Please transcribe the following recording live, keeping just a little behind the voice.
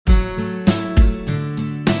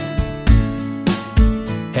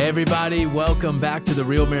everybody. Welcome back to the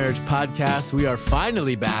Real Marriage Podcast. We are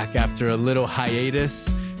finally back after a little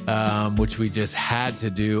hiatus, which we just had to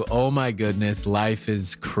do. Oh my goodness, life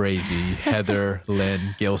is crazy. Heather Lynn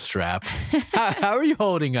Gilstrap. How are you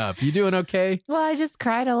holding up? You doing okay? Well, I just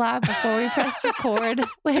cried a lot before we pressed record,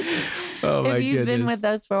 which if you've been with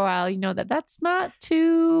us for a while, you know that that's not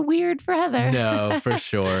too weird for Heather. No, for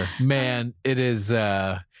sure. Man, it is...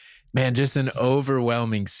 just an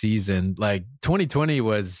overwhelming season. Like 2020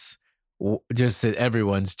 was just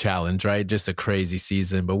everyone's challenge, right? Just a crazy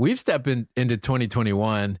season. But we've stepped into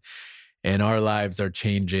 2021 and our lives are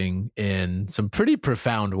changing in some pretty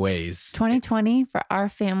profound ways. 2020 for our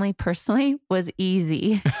family personally was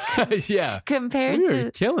easy. Yeah. Compared we were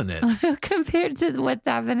to killing it. Compared to what's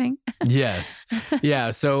happening. Yes.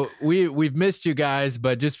 Yeah. So we've missed you guys,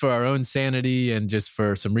 but just for our own sanity and just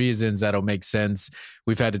for some reasons that'll make sense,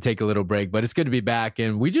 we've had to take a little break, but it's good to be back.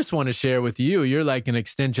 And we just want to share with you, you're like an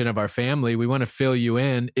extension of our family. We want to fill you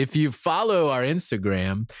in. If you follow our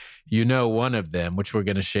Instagram, you know one of them, which we're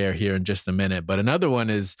going to share here in just a minute. But another one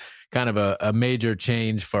is kind of a major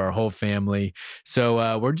change for our whole family.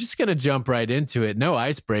 So we're just going to jump right into it. No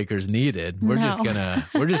icebreakers needed. We're just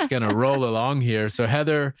gonna roll along here. So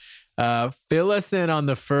Heather, fill us in on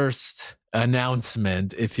the first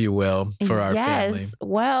announcement, if you will, for our family. Yes.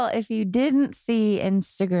 Well, if you didn't see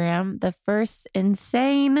Instagram, the first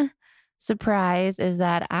insane surprise is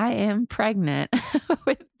that I am pregnant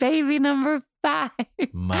with baby number 5.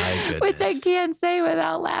 My goodness. Which I can't say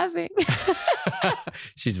without laughing.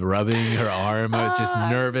 She's rubbing her arm, just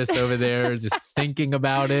nervous over there, just thinking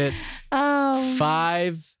about it.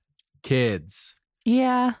 5 kids.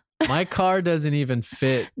 Yeah. My car doesn't even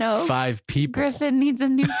fit 5 people. Griffin needs a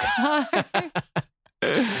new car.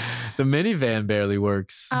 The minivan barely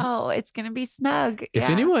works. Oh, it's going to be snug. If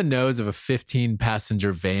anyone knows of a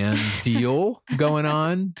 15-passenger van deal going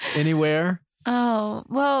on anywhere. Oh,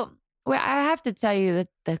 well, I have to tell you that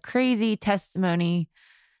the crazy testimony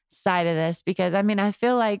side of this, because I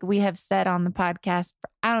feel like we have said on the podcast, for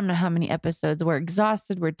I don't know how many episodes, we're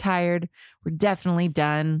exhausted, we're tired, we're definitely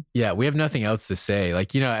done. Yeah, we have nothing else to say.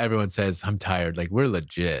 Like, everyone says, I'm tired. Like, we're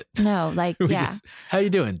legit. No, like, yeah. How you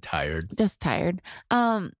doing? Tired. Just tired.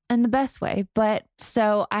 In the best way. But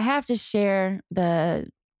so I have to share the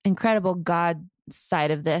incredible God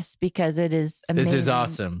side of this because it is amazing. This is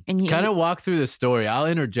awesome. And kind of walk through the story. I'll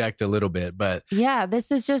interject a little bit, but yeah,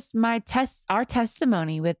 this is just our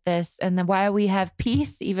testimony with this and why we have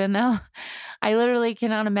peace, even though I literally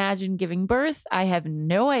cannot imagine giving birth. I have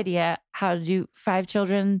no idea how to do 5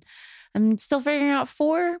 children. I'm still figuring out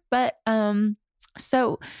 4, but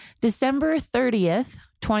so December 30th,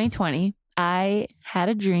 2020, I had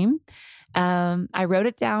a dream. I wrote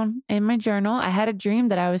it down in my journal. I had a dream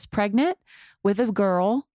that I was pregnant with a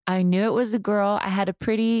girl. I knew it was a girl. I had a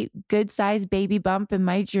pretty good sized baby bump in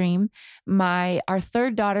my dream. Our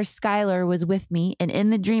third daughter, Skylar, was with me. And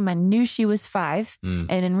in the dream, I knew she was 5.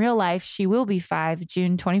 And in real life, she will be 5,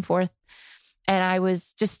 June 24th. And I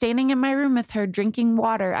was just standing in my room with her, drinking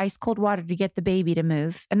water, ice cold water to get the baby to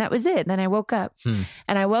move. And that was it. Then I woke up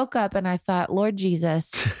and I thought, Lord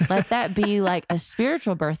Jesus, let that be like a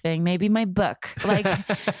spiritual birthing, maybe my book. Like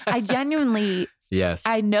I genuinely, yes,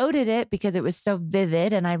 I noted it because it was so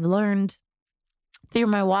vivid. And I've learned through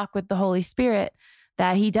my walk with the Holy Spirit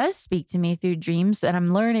that he does speak to me through dreams. And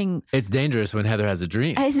I'm learning. It's dangerous when Heather has a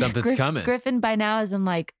dream. Something's coming. Griffin by now is I'm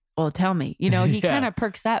like, well, tell me, he kind of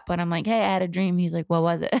perks up when I'm like, hey, I had a dream. He's like, what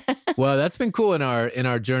was it? Well, that's been cool in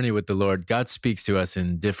our journey with the Lord. God speaks to us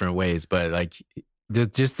in different ways, but like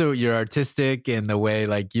you're artistic and the way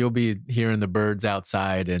like you'll be hearing the birds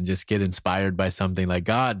outside and just get inspired by something. Like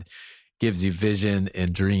God gives you vision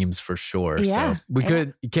and dreams for sure. Yeah,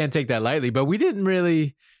 so you can't take that lightly, but we didn't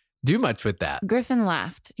really do much with that. Griffin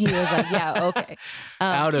laughed. He was like, yeah, okay.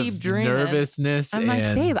 Out keep of dreaming. Nervousness. I'm like,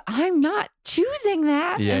 babe, I'm not choosing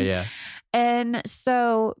that. Yeah. And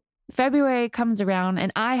so February comes around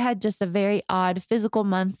and I had just a very odd physical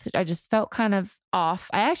month. I just felt kind of off.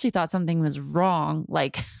 I actually thought something was wrong.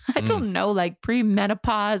 Like, I don't know, like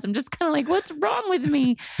pre-menopause. I'm just kind of like, what's wrong with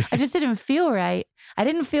me? I just didn't feel right. I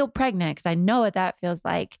didn't feel pregnant because I know what that feels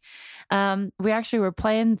like. We actually were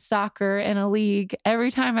playing soccer in a league.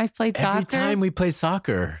 Every time I played soccer. Every time we play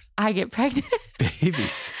soccer. I get pregnant.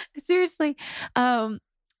 Babies. Seriously.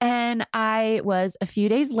 And I was a few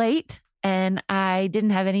days late. And I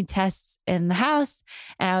didn't have any tests in the house.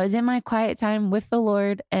 And I was in my quiet time with the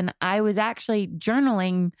Lord. And I was actually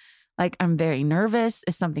journaling Like, I'm very nervous.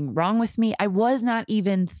 Is something wrong with me? I was not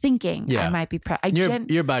even thinking I might be pregnant.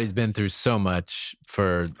 Your body's been through so much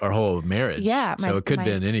for our whole marriage. Yeah. So it could have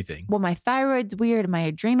been anything. Well, my thyroid's weird. My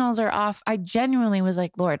adrenals are off. I genuinely was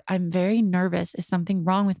like, Lord, I'm very nervous. Is something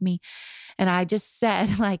wrong with me? And I just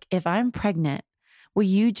said, like, if I'm pregnant, will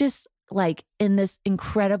you just like in this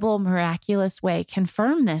incredible, miraculous way,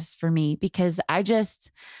 confirm this for me? Because I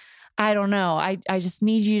don't know. I just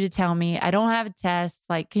need you to tell me. I don't have a test.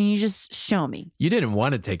 Like, can you just show me? You didn't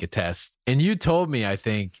want to take a test. And you told me, I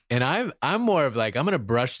think, and I'm more of like, I'm going to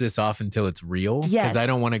brush this off until it's real. Yes. Because I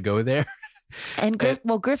don't want to go there. And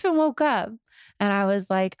Griffin woke up and I was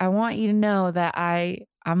like, I want you to know that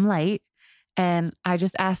I'm late. And I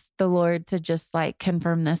just asked the Lord to just like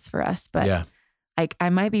confirm this for us. But yeah. Like, I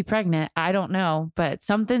might be pregnant. I don't know, but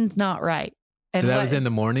something's not right. And so that was in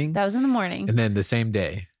the morning? That was in the morning. And then the same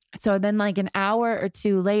day. So then like an hour or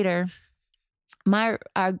two later,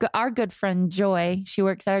 our good friend Joy, she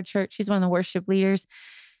works at our church. She's one of the worship leaders,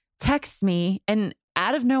 texts me and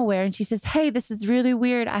out of nowhere. And she says, hey, this is really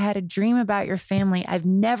weird. I had a dream about your family. I've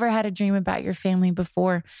never had a dream about your family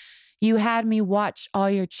before. You had me watch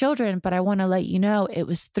all your children, but I want to let you know it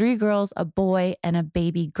was 3 girls, a boy, and a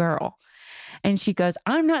baby girl. And she goes,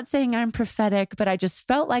 I'm not saying I'm prophetic, but I just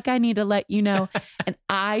felt like I need to let you know. And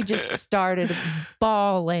I just started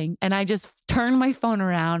bawling. And I just turned my phone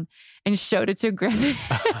around and showed it to Griffin.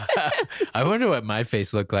 I wonder what my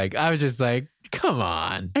face looked like. I was just like, come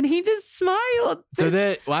on. And he just smiled.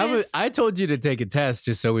 So I told you to take a test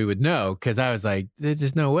just so we would know, because I was like, there's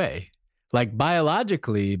just no way. Like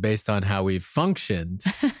biologically, based on how we've functioned,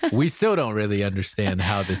 we still don't really understand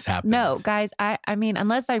how this happened. No, guys, I mean,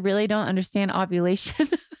 unless I really don't understand ovulation.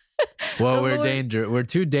 Well, we're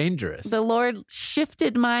too dangerous. The Lord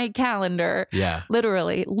shifted my calendar. Yeah.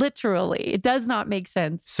 Literally. It does not make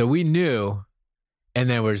sense. So we knew, and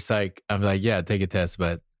then we're just like, I'm like, yeah, take a test.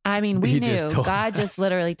 But I mean, we knew. God just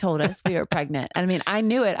literally told us we were pregnant. I mean, I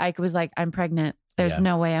knew it. I was like, I'm pregnant. There's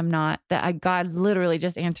no way I'm not. God literally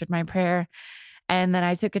just answered my prayer. And then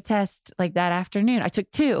I took a test like that afternoon. I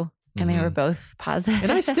took 2 and they were both positive.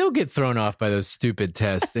 And I still get thrown off by those stupid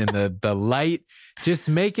tests in the light. Just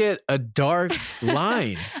make it a dark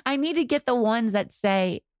line. I need to get the ones that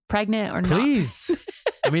say pregnant or not. Please.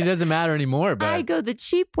 I mean, it doesn't matter anymore, but I go the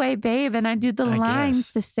cheap way, babe. And I do the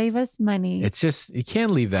lines to save us money. It's just, you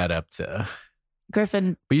can't leave that up to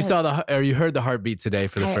Griffin. But you heard the heartbeat today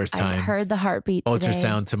for the first time. I heard the heartbeat today.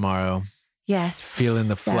 Ultrasound tomorrow. Yes. Feeling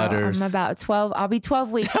the flutters. I'm about 12. I'll be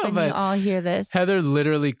 12 weeks when you all hear this. Heather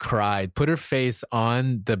literally cried, put her face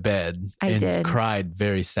on the bed and cried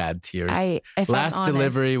very sad tears. Last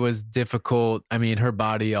delivery was difficult. I mean, her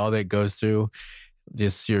body, all that goes through,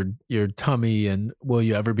 just your tummy and will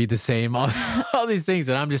you ever be the same? All these things.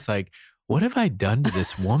 And I'm just like, what have I done to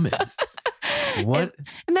this woman? What?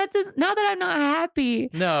 And that's just, not that I'm not happy.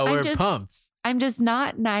 No, we're pumped. I'm just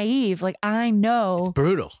not naive. Like, I know it's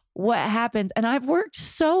brutal what happens. And I've worked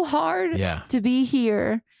so hard to be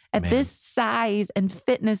here at this size and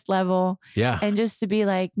fitness level. Yeah. And just to be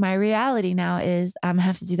like, my reality now is I'm gonna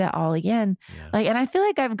have to do that all again. Yeah. Like, and I feel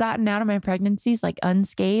like I've gotten out of my pregnancies like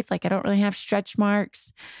unscathed. Like, I don't really have stretch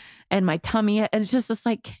marks. And my tummy, and it's just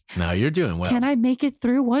like, no, you're doing well. Can I make it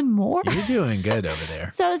through one more? You're doing good over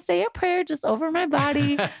there. So say a prayer just over my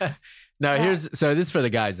body. Now this is for the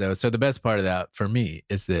guys though. So the best part of that for me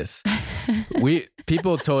is this.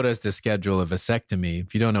 People told us to schedule a vasectomy.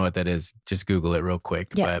 If you don't know what that is, just Google it real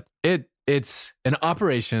quick. Yeah. But it's an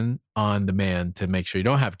operation on the man to make sure you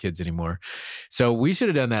don't have kids anymore. So we should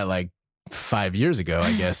have done that like 5 years ago,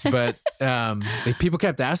 I guess. But people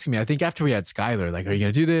kept asking me, I think after we had Skylar, like, are you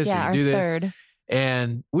going to do this? Yeah, are you our do this? third.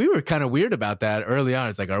 And we were kind of weird about that early on.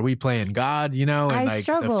 It's like, are we playing God, and like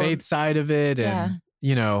struggled. the faith side of it? And,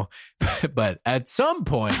 but at some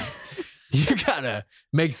point, you got to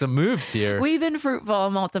make some moves here. We've been fruitful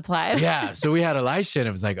and multiplied. Yeah. So we had Elisha and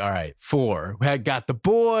it was like, all right, 4. We had got the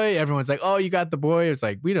boy. Everyone's like, oh, you got the boy. It was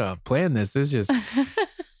like, we don't plan this. This is just...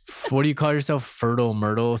 What do you call yourself? Fertile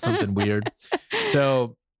Myrtle, something weird.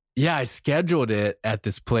 So yeah, I scheduled it at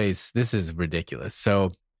this place. This is ridiculous.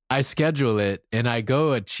 So I schedule it and I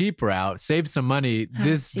go a cheap route, save some money.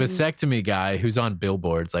 This vasectomy guy who's on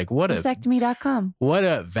billboards, like vasectomy.com. What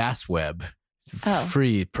a vast web.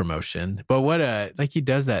 Free promotion. But he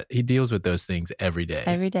does that. He deals with those things every day.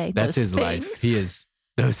 Every day. That's his life. He is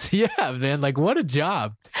man, like what a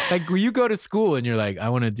job. Like when you go to school and you're like, I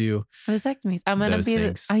want to do vasectomies. I'm going to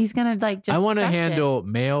be he's going to like just I want to handle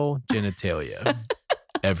male genitalia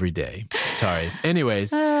every day. Sorry.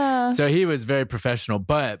 Anyways, so he was very professional,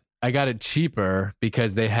 but I got it cheaper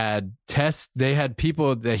because they had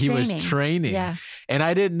people that he was training. Yeah. And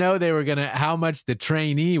I didn't know how much the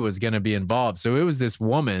trainee was going to be involved. So it was this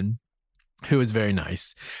woman who was very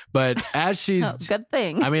nice. But as she's good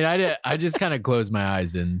thing. I mean, I just kind of closed my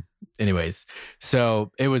eyes and anyways.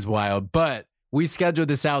 So it was wild. But we scheduled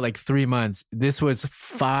this out like 3 months. This was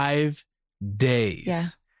 5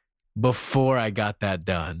 days before I got that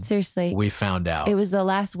done. Seriously. We found out. It was the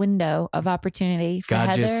last window of opportunity for God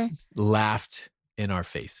Heather. Just laughed in our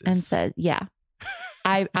faces. And said, yeah,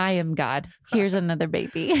 I am God. Here's another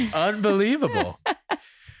baby. Unbelievable.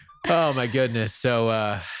 Oh my goodness.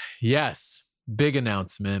 So yes, big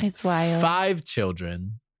announcement. It's wild. 5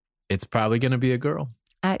 children. It's probably going to be a girl.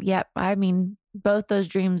 Yep. I mean, both those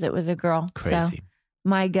dreams, it was a girl. Crazy. So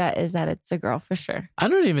my gut is that it's a girl for sure. I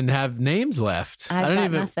don't even have names left. I've I don't got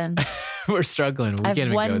even. nothing. We're struggling. We I have can't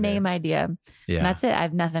even one go name there. idea. Yeah. And that's it. I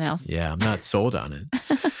have nothing else. Yeah, I'm not sold on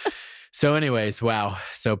it. So, anyways, wow.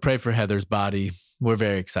 So pray for Heather's body. We're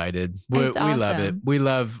very excited. We love it. Awesome. We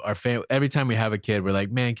love our family. Every time we have a kid, we're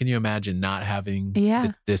like, man, can you imagine not having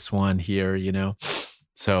this one here? You know.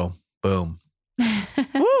 So, boom.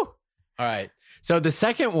 Woo! All right. So the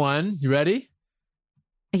second one, you ready?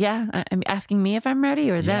 Yeah. I'm asking me if I'm ready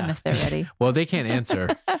or them if they're ready. Well, they can't answer.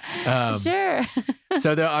 Sure.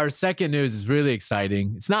 So our second news is really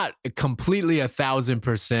exciting. It's not completely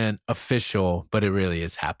 1,000% official, but it really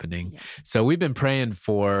is happening. Yeah. So we've been praying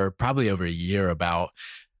for probably over a year about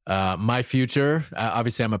my future.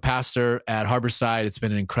 Obviously, I'm a pastor at Harborside. It's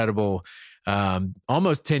been an incredible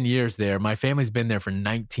almost 10 years there. My family's been there for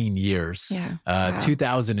 19 years. Yeah. Wow.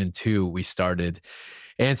 2002, we started.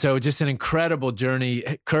 And so just an incredible journey.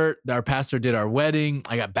 Kurt, our pastor, did our wedding.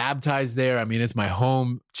 I got baptized there. I mean, it's my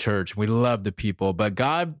home church. We love the people. But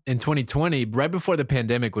God in 2020, right before the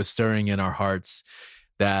pandemic, was stirring in our hearts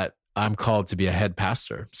that I'm called to be a head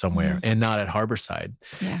pastor somewhere and not at Harborside.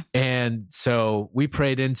 Yeah. And so we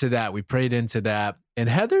prayed into that. And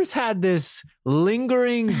Heather's had this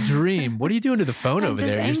lingering dream. What are you doing to the phone over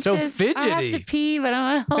there? Anxious. You're so fidgety. I have to pee, but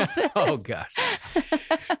I'm going to hold it. Oh gosh.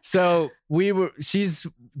 So she's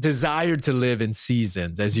desired to live in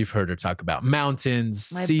seasons, as you've heard her talk about.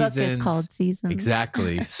 Mountains, My seasons. book is called Seasons.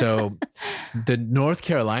 Exactly. So the North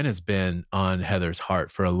Carolina's been on Heather's heart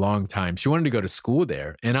for a long time. She wanted to go to school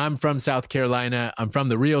there. And I'm from South Carolina. I'm from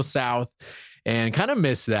the real South and kind of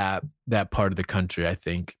miss that part of the country, I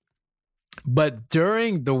think. But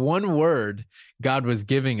during the one word God was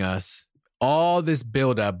giving us, all this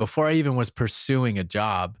buildup before I even was pursuing a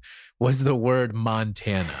job was the word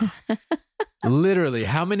Montana. Literally,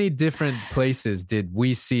 how many different places did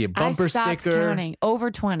we see a bumper I stopped sticker? Counting. Over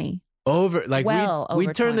 20. We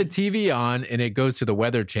turn the TV on and it goes to the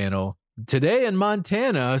Weather Channel. Today in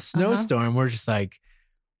Montana, a snowstorm. We're just like,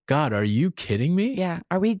 God, are you kidding me? Yeah.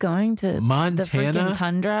 Are we going to Montana? the freaking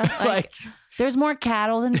tundra? Like there's more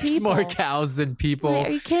cattle than there's people. more cows than people. Like,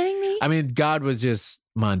 are you kidding me? I mean, God was just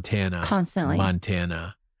Montana. Constantly.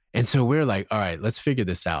 Montana. And so we're like, all right, let's figure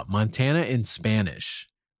this out. Montana in Spanish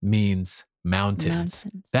means mountains.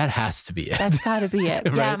 That has to be it. That's got to be it.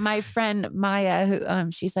 Right? Yeah, my friend Maya,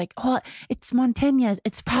 who she's like, oh, it's montañas.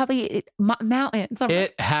 It's probably mountains.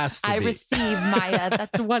 It has to be. I receive Maya.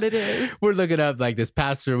 That's what it is. We're looking up like this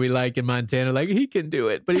pastor we like in Montana, like he can do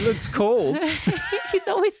it, but he looks cold. He's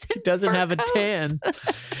always he doesn't have a tan.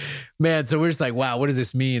 Man, so we're just like, wow, what does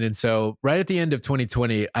this mean? And so right at the end of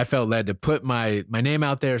 2020, I felt led to put my name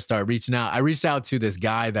out there, start reaching out. I reached out to this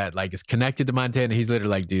guy that like is connected to Montana. He's literally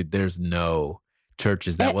like, dude, there's no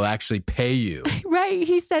churches that will actually pay you. Right.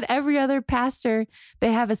 He said every other pastor,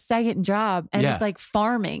 they have a second job and it's like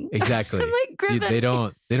farming. Exactly. I'm like, Griffin. They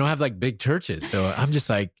don't have like big churches. So I'm just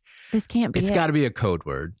like, this can't be It's got to be a code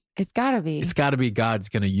word. It's got to be. It's got to be God's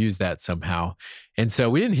going to use that somehow. And so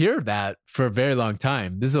we didn't hear that for a very long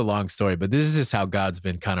time. This is a long story, but this is just how God's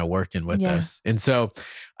been kind of working with us. And so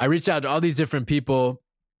I reached out to all these different people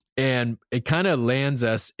and it kind of lands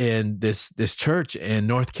us in this church in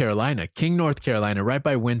North Carolina, King, North Carolina, right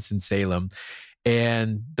by Winston-Salem.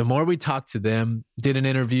 And the more we talked to them, did an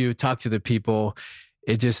interview, talked to the people,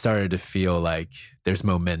 it just started to feel like there's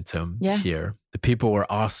momentum here. The people were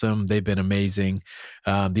awesome. They've been amazing.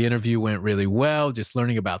 The interview went really well, just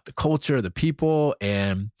learning about the culture, the people.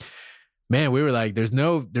 And man, we were like, there's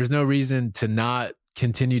no reason to not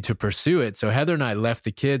continue to pursue it. So Heather and I left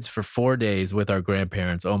the kids for 4 days with our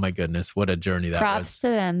grandparents. Oh my goodness, what a journey that was. Props to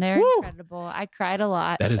them. They're incredible. I cried a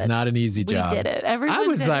lot. That is not an easy job. We did it. Everyone I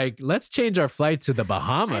was like, let's change our flight to the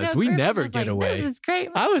Bahamas. We never get away. This is great.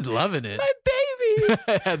 I was loving it. My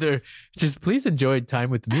baby. Heather, just please enjoy time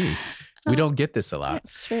with me. We don't get this a lot.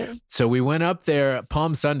 That's true. So we went up there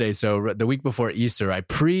Palm Sunday. So the week before Easter, I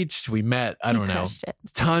preached. We met, I don't know,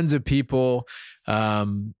 tons of people.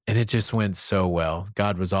 And it just went so well.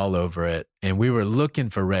 God was all over it. And we were looking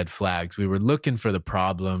for red flags. We were looking for the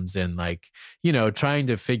problems and trying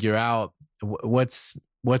to figure out what's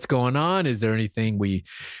going on. Is there anything we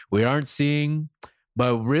aren't seeing?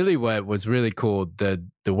 But really what was really cool, the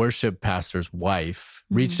worship pastor's wife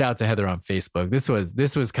reached out to Heather on Facebook.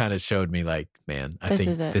 This was kind of showed me like, man, I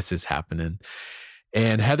think this is happening.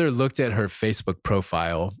 And Heather looked at her Facebook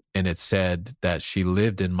profile and it said that she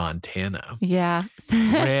lived in Montana. Yeah.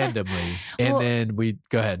 Randomly. And then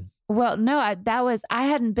go ahead. Well, no, I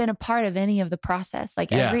hadn't been a part of any of the process.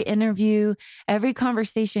 Like every interview, every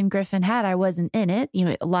conversation Griffin had, I wasn't in it.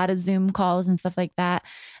 A lot of Zoom calls and stuff like that.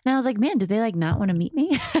 And I was like, man, do they not want to meet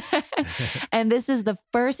me? And this is the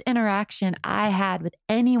first interaction I had with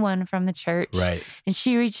anyone from the church. Right. And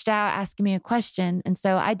she reached out asking me a question. And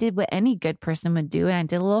so I did what any good person would do. And I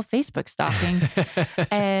did a little Facebook stalking.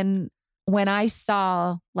 And when I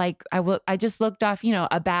saw, I just looked off,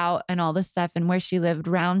 about and all this stuff and where she lived,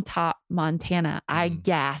 Round Top, Montana, I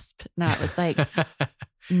gasped. And I was like,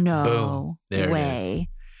 no way.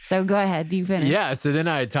 So go ahead. Do you finish? Yeah. So then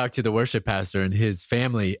I talked to the worship pastor and his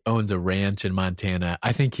family owns a ranch in Montana.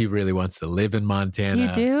 I think he really wants to live in Montana.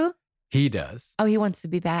 You do? He does. Oh, he wants to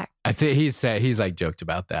be back. I think he's joked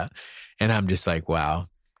about that. And I'm just like, wow.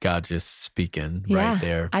 God just speaking right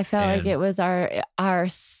there. I felt like it was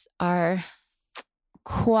our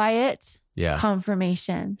quiet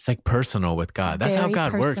confirmation. It's like personal with God. That's how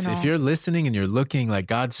God works. If you're listening and you're looking, like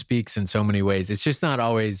God speaks in so many ways. It's just not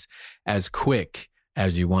always as quick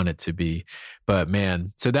as you want it to be. But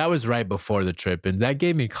man, so that was right before the trip. And that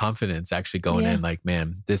gave me confidence actually going in like,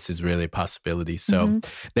 man, this is really a possibility. So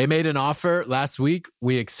they made an offer last week.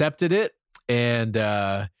 We accepted it.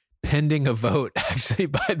 And, pending a vote actually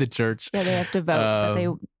by the church. Yeah, they have to vote, but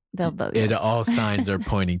they'll vote. Yes. All signs are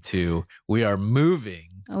pointing to we are moving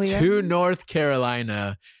to North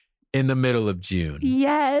Carolina in the middle of June.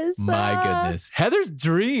 Yes. My goodness. Heather's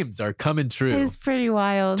dreams are coming true. It's pretty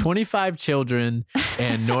wild. 25 children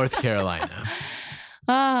and North Carolina.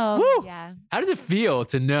 Oh, woo! Yeah. How does it feel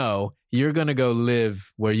to know you're going to go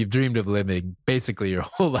live where you've dreamed of living basically your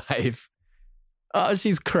whole life? Oh,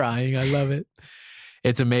 she's crying. I love it.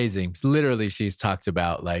 It's amazing. Literally, she's talked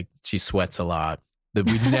about she sweats a lot.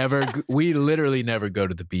 We literally never go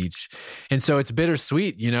to the beach. And so it's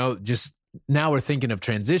bittersweet, just now we're thinking of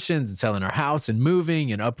transitions and selling our house and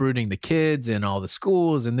moving and uprooting the kids and all the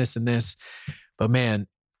schools and this and this. But man,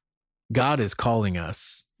 God is calling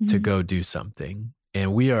us to go do something.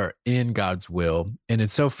 And we are in God's will. And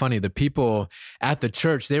it's so funny. The people at the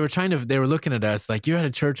church, they were looking at us like, you're at a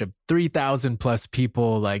church of 3,000 plus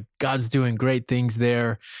people. Like God's doing great things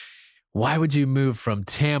there. Why would you move from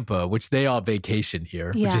Tampa, which they all vacation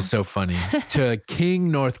here, which is so funny, to King,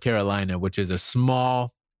 North Carolina, which is a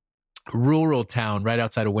small rural town right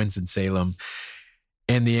outside of Winston-Salem?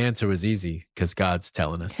 And the answer was easy because God's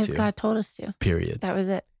telling us to. Because God told us to. Period. That was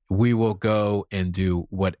it. We will go and do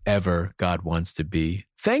whatever God wants to be.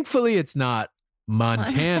 Thankfully, it's not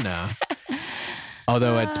Montana,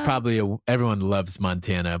 although it's probably everyone loves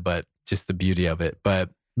Montana, but just the beauty of it. But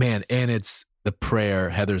man, and it's the prayer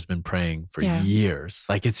Heather's been praying for years.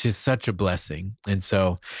 Like it's just such a blessing. And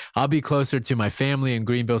so I'll be closer to my family in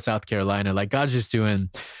Greenville, South Carolina. Like God's just doing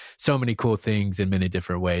so many cool things in many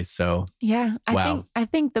different ways. So yeah, I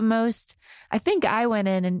think I went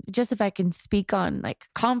in and just if I can speak on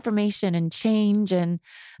confirmation and change and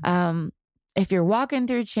if you're walking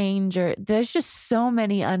through change or there's just so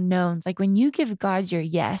many unknowns. Like when you give God your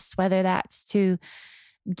yes, whether that's to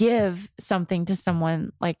give something to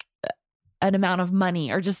someone like an amount of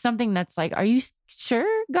money or just something that's like, are you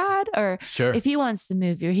sure, God? Or sure. If he wants to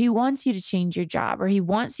move you, or he wants you to change your job, or he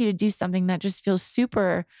wants you to do something that just feels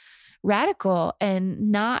super radical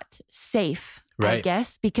and not safe, right. I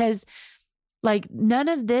guess, because none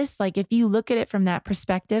of this, if you look at it from that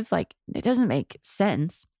perspective, it doesn't make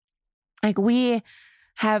sense. We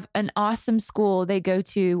have an awesome school they go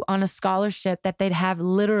to on a scholarship that they'd have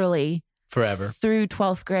literally forever through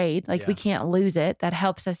 12th grade. We can't lose it. That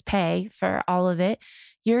helps us pay for all of it.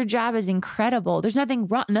 Your job is incredible. There's nothing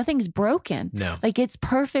wrong. Nothing's broken. No. It's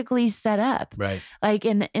perfectly set up. Right.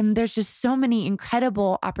 And there's just so many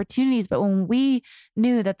incredible opportunities. But when we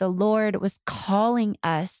knew that the Lord was calling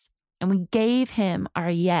us and we gave him our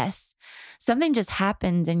yes, something just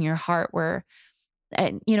happened in your heart where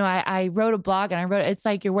and I wrote a blog and I wrote, it's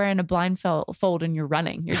like you're wearing a blindfold and you're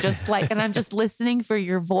running. You're just like, and I'm just listening for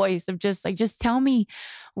your voice of just like, just tell me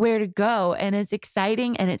where to go. And it's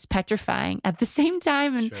exciting and it's petrifying at the same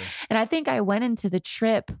time. And, Sure. and I think I went into the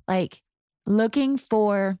trip like looking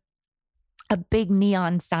for a big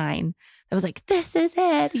neon sign that was like, this is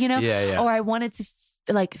it, Yeah. or I wanted to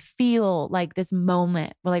feel like this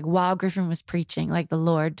moment where like while Griffin was preaching, like the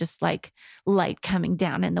Lord just like light coming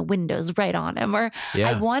down and the windows right on him. Or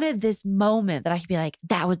I wanted this moment that I could be like,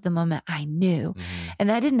 that was the moment I knew. And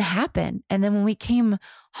that didn't happen. And then when we came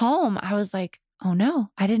home, I was like, oh no,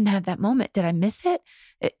 I didn't have that moment. Did I miss it?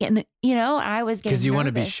 And, I was getting because you want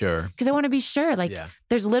to be sure. Because I want to be sure. Like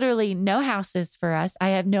there's literally no houses for us. I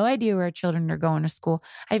have no idea where our children are going to school.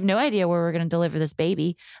 I have no idea where we're going to deliver this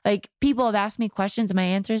baby. Like people have asked me questions and my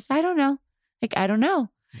answer is, I don't know. Like, I don't know,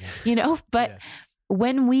 but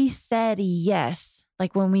when we said yes,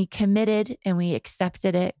 like when we committed and we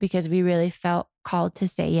accepted it because we really felt called to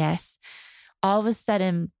say yes, all of a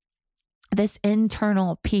sudden this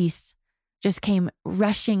internal peace just came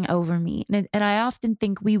rushing over me. And I often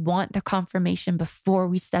think we want the confirmation before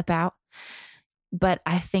we step out. But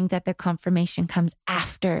I think that the confirmation comes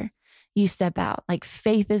after you step out. Like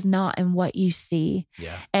faith is not in what you see.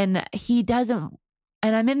 Yeah. And he doesn't,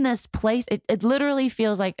 and I'm in this place, it literally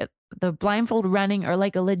feels like the blindfold running or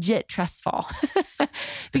like a legit trust fall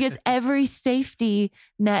because every safety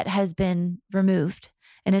net has been removed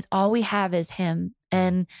and it's all we have is him.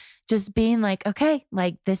 And just being like, okay,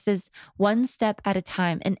 like this is one step at a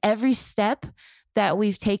time. And every step that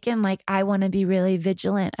we've taken, like I want to be really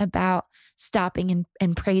vigilant about stopping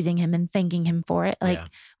and praising him and thanking him for it. Like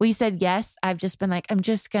we said, yes, I've just been like, I'm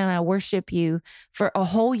just going to worship you for a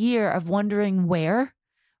whole year of wondering where.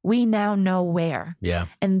 We now know where. Yeah.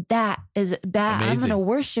 And that is that. Amazing. I'm going to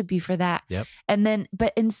worship you for that. Yep. And then,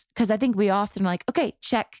 because I think we often are like, okay,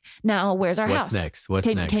 check. Now, where's our house? What's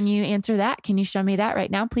next? Can you answer that? Can you show me that right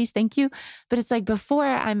now? Please. Thank you. But it's like before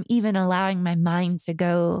I'm even allowing my mind to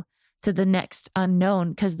go to the next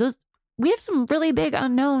unknown, because we have some really big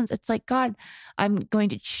unknowns. It's like, God, I'm going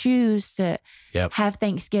to choose to have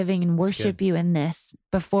Thanksgiving and worship you in this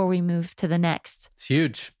before we move to the next. It's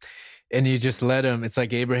huge. And you just let him, it's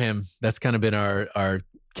like Abraham. That's kind of been our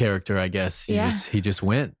character, I guess. He just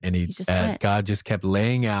went and he just went. God just kept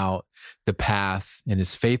laying out the path and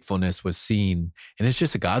his faithfulness was seen. And it's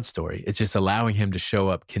just a God story. It's just allowing him to show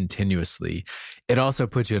up continuously. It also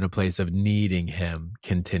puts you in a place of needing him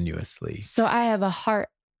continuously. So I have a heart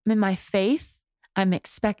in my faith. I'm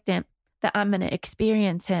expectant that I'm going to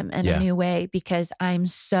experience him in a new way because I'm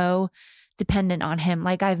so dependent on him.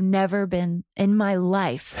 Like I've never been in my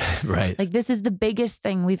life. Right. Like this is the biggest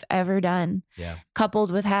thing we've ever done. Yeah.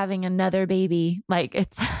 Coupled with having another baby. Like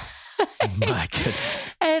it's my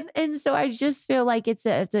goodness. And so I just feel like it's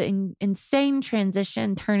an insane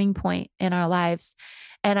transition, turning point in our lives.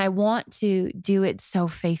 And I want to do it so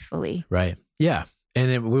faithfully. Right. Yeah.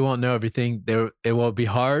 And we won't know everything. It will be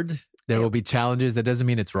hard. There will be challenges. That doesn't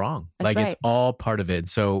mean it's wrong. That's It's all part of it.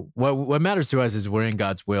 So what matters to us is we're in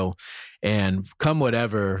God's will, and come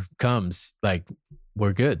whatever comes, like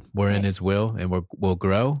we're good. We're in his will and we'll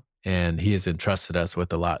grow, and he has entrusted us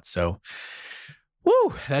with a lot. So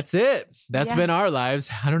woo, that's it. That's been our lives.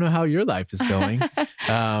 I don't know how your life is going.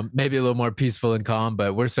 Maybe a little more peaceful and calm,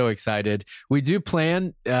 but we're so excited. We do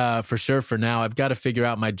plan for sure for now. I've got to figure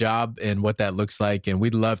out my job and what that looks like. And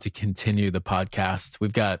we'd love to continue the podcast.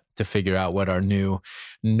 We've got to figure out what our new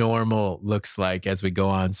normal looks like as we go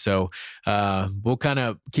on. So we'll kind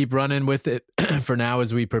of keep running with it for now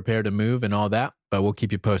as we prepare to move and all that. But we'll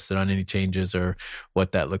keep you posted on any changes or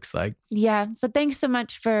what that looks like. Yeah. So thanks so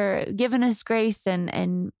much for giving us grace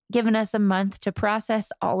and giving us a month to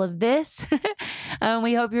process all of this.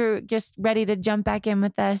 We hope you're just ready to jump back in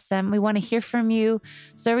with us. We want to hear from you.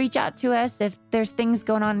 So reach out to us if there's things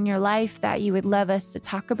going on in your life that you would love us to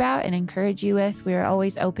talk about and encourage you with. We are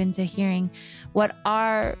always open to hearing what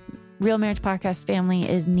our Real Marriage Podcast family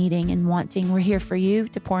is needing and wanting. We're here for you,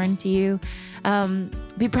 to pour into you.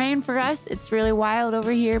 Be praying for us. It's really wild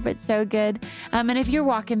over here, but so good. And if you're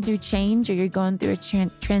walking through change or you're going through a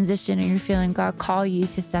transition or you're feeling God call you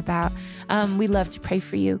to step out, we'd love to pray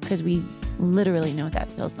for you because we literally know what that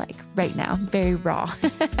feels like right now. Very raw.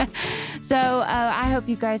 So I hope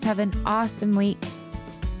you guys have an awesome week.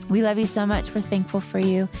 We love you so much. We're thankful for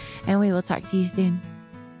you, and we will talk to you soon.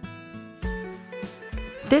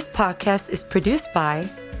 This podcast is produced by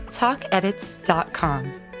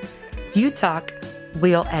TalkEdits.com. You talk,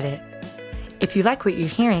 we'll edit. If you like what you're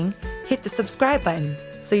hearing, hit the subscribe button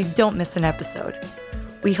so you don't miss an episode.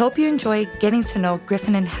 We hope you enjoy getting to know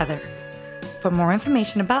Griffin and Heather. For more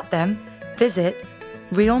information about them, visit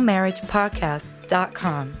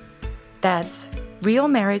realmarriagepodcast.com. That's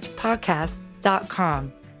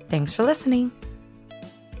realmarriagepodcast.com. Thanks for listening.